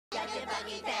your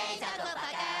fucking face, Uncle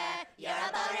Fucker. You're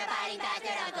a boner-biting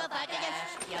bastard, Uncle Fucker.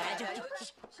 You're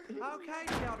a... Okay,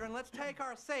 children, let's take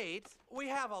our seats. We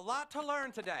have a lot to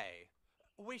learn today.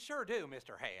 We sure do,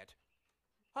 Mr. Hayet.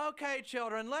 Okay,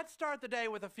 children, let's start the day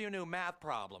with a few new math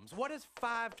problems. What is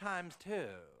 5 times 2?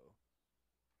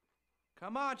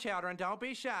 Come on, children, don't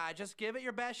be shy. Just give it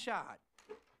your best shot.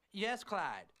 Yes,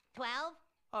 Clyde. 12?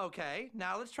 Okay,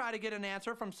 now let's try to get an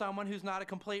answer from someone who's not a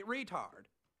complete retard.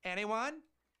 Anyone?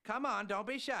 Come on, don't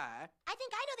be shy. I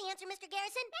think I know the answer, Mr.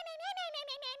 Garrison.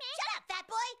 Shut up, fat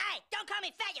boy! Hey, don't call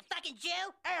me fat, you fucking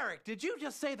Jew! Eric, did you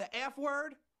just say the F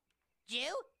word?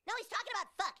 Jew? No, he's talking about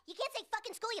fuck. You can't say fuck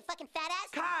in school, you fucking fat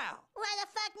ass. Kyle! Why the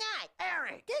fuck not?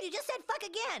 Eric! Dude, you just said fuck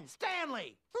again.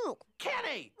 Stanley! Who?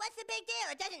 Kenny! What's the big deal?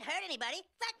 It doesn't hurt anybody.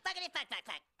 Fuck, fuckity, fuck, fuck,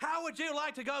 fuck. How would you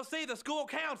like to go see the school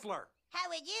counselor? How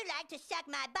would you like to suck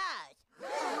my balls?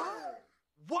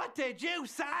 What did you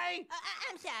say?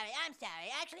 I'm sorry.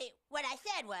 Actually, what I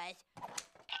said was...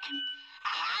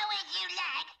 How would you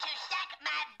like to suck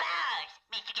my balls,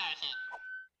 Mr. Garrison?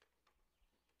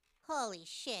 Holy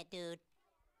shit, dude.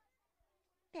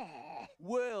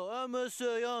 Well, I must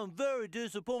say I'm very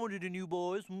disappointed in you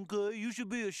boys, okay? You should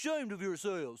be ashamed of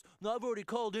yourselves. Now, I've already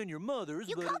called in your mothers,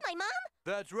 You but... called my mom?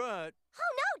 That's right.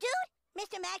 Oh, no, dude.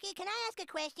 Mr. Mackey, can I ask a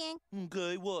question?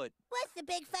 Okay, what? What's the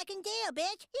big fucking deal,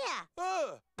 bitch?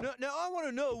 Yeah. Now I want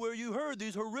to know where you heard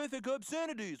these horrific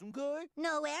obscenities, okay?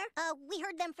 Nowhere. We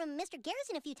heard them from Mr.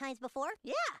 Garrison a few times before.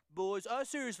 Yeah. Boys, I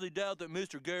seriously doubt that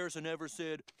Mr. Garrison ever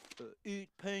said, eat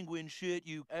penguin shit,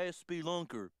 you ass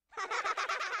spelunker.